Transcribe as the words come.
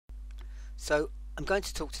So I'm going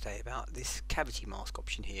to talk today about this cavity mask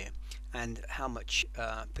option here and how much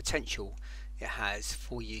potential it has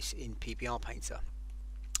for use in PBR Painter.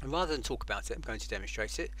 And rather than talk about it, I'm going to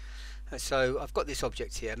demonstrate it. So I've got this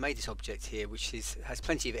object here, made this object here, which has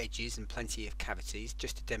plenty of edges and plenty of cavities,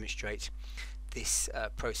 just to demonstrate this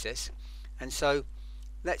process. And so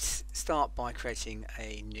let's start by creating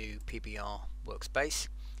a new PBR workspace,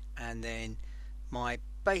 and then my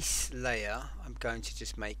base layer, I'm going to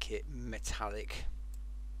just make it metallic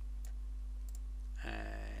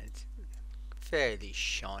and fairly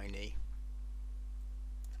shiny,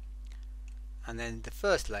 and then the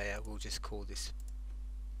first layer we'll just call this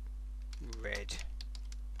red.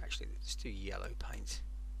 Actually, let's do yellow paint.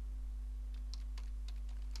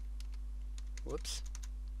 Whoops.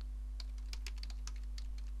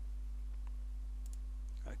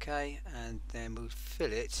 Okay, and then we'll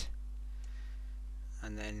fill it,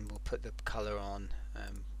 and then we'll put the colour on.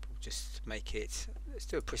 We'll just make it, let's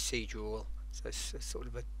do a procedural, so it's sort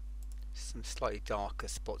of some slightly darker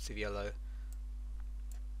spots of yellow.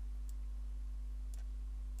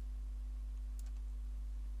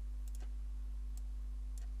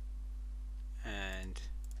 And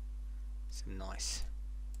some nice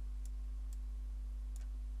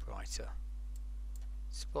brighter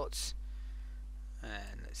spots.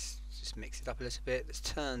 And let's just mix it up a little bit. Let's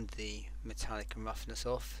turn the metallic and roughness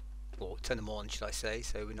off, or turn them on should I say,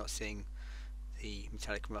 so we're not seeing the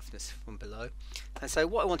metallic and roughness from below. And so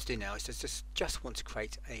what I want to do now is just want to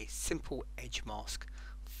create a simple edge mask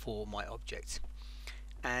for my object,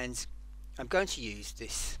 and I'm going to use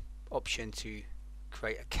this option to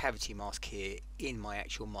create a cavity mask here in my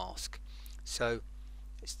actual mask. So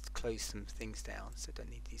let's close some things down, so I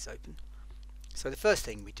don't need these open. So the first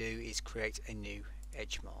thing we do is create a new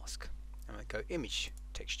edge mask. I'm going to go image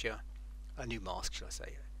texture, a new mask should I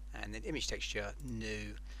say, and then image texture,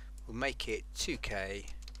 new. We'll make it 2K,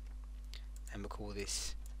 and we'll call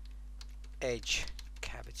this edge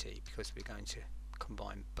cavity because we're going to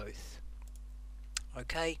combine both.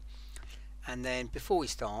 Okay, and then before we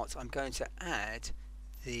start, I'm going to add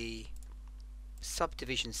the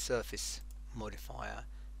subdivision surface modifier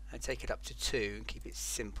and take it up to 2 and keep it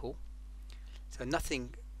simple. So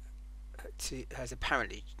nothing is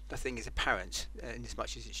apparent in as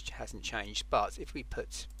much as it hasn't changed. But if we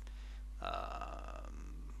put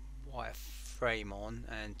wireframe on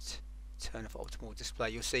and turn off optimal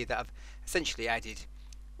display, you'll see that I've essentially added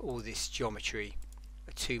all this geometry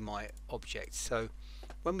to my object. So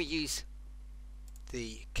when we use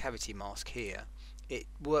the cavity mask here, it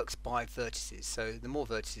works by vertices. So the more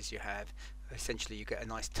vertices you have, essentially you get a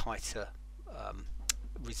nice tighter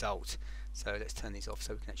result. So let's turn these off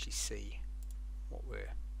so we can actually see what we're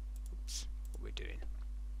doing.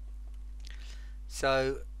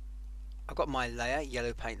 So I've got my layer,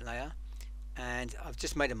 yellow paint layer, and I've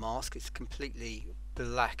just made a mask. It's completely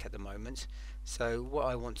black at the moment. So what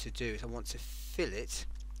I want to do is I want to fill it,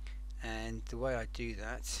 and the way I do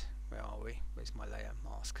that, where are we? Where's my layer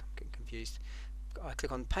mask? I'm getting confused. I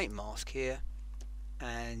click on paint mask here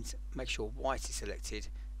and make sure white is selected,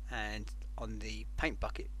 and on the paint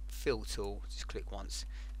bucket fill tool just click once,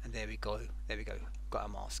 and there we go, got our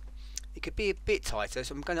mask. It could be a bit tighter,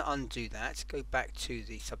 so I'm going to undo that, go back to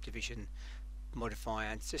the subdivision modifier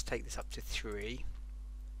and just take this up to 3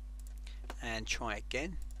 and try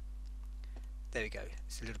again. There we go,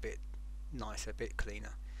 it's a little bit nicer, a bit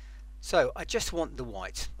cleaner. So I just want the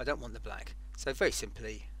white, I don't want the black. So very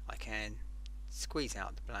simply I can squeeze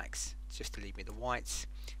out the blacks just to leave me the whites,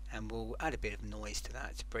 and we'll add a bit of noise to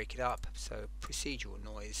that to break it up. So procedural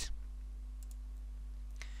noise.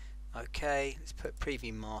 Okay, let's put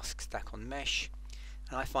preview mask stack on mesh,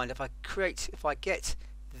 and I find if I get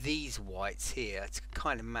these whites here to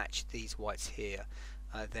kind of match these whites here,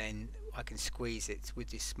 then I can squeeze it with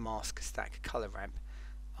this mask stack color ramp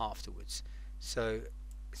afterwards. So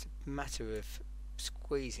it's a matter of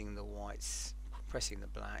squeezing the whites, compressing the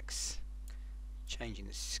blacks, changing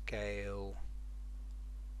the scale,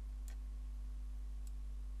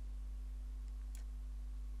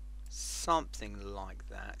 something like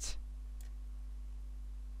that,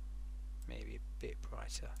 maybe a bit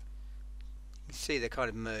brighter. You can see they're kind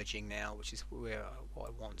of merging now, which is what I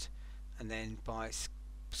want, and then by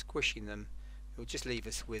squishing them it will just leave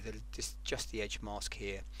us with just the edge mask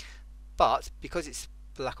here. But because it's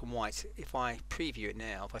black and white, if I preview it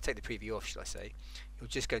now, if I take the preview off should I say, you're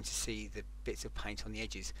just going to see the bits of paint on the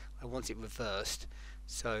edges. I want it reversed,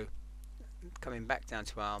 so coming back down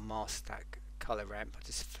to our mask stack color ramp, I'll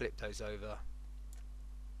just flip those over,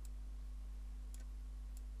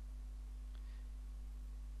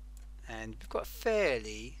 and we've got a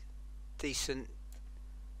fairly decent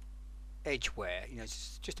edge wear, you know,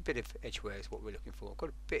 just a bit of edge wear is what we're looking for. I've got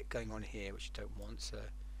a bit going on here which I don't want, so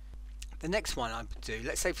the next one I would do,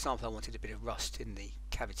 let's say for example I wanted a bit of rust in the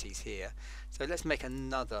cavities here, so let's make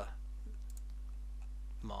another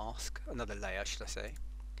mask, another layer should I say,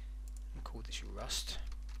 and call this rust.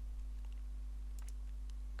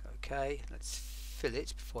 Okay, let's fill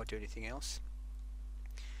it before I do anything else,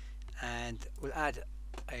 and we'll add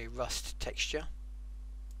a rust texture,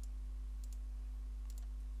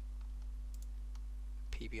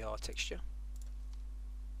 PBR texture.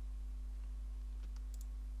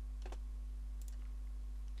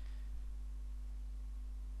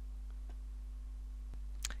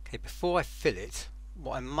 Okay, before I fill it,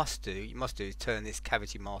 what I must do, is turn this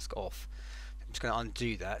cavity mask off. I'm just going to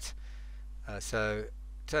undo that. So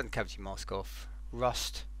turn the cavity mask off,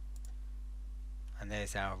 rust, and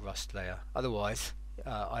there's our rust layer. Otherwise,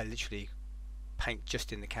 I literally paint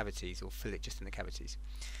just in the cavities, or fill it just in the cavities.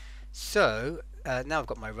 So now I've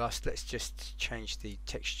got my rust. Let's just change the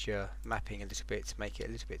texture mapping a little bit to make it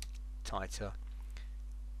a little bit tighter.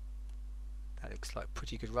 That looks like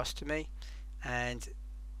pretty good rust to me. And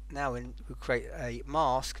now we'll create a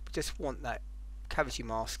mask. We just want that cavity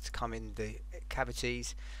mask to come in the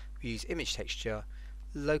cavities. We use image texture,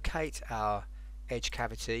 locate our edge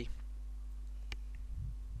cavity,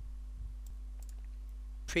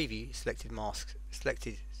 preview selected mask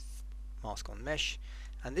on mesh,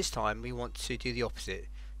 and this time we want to do the opposite.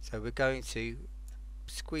 So we're going to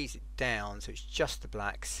squeeze it down so it's just the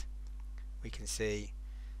blacks. We can see,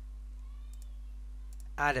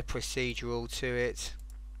 add a procedural to it,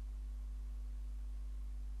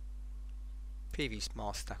 preview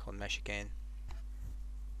mask stack on mesh again,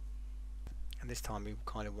 and this time we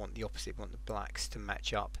kind of want the opposite, we want the blacks to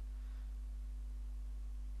match up.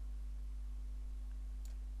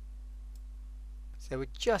 So we're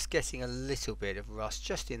just getting a little bit of rust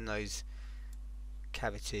just in those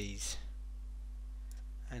cavities,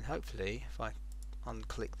 and hopefully if I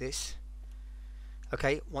unclick this,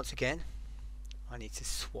 okay, once again I need to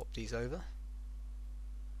swap these over.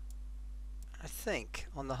 I think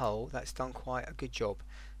on the whole that's done quite a good job,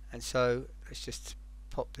 and so let's just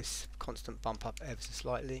pop this constant bump up ever so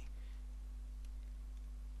slightly.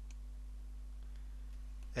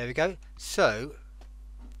 There we go. So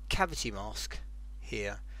cavity mask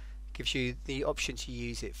here gives you the option to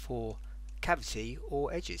use it for cavity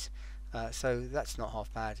or edges, so that's not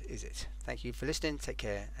half bad, is it? Thank you for listening, take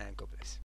care, and God bless.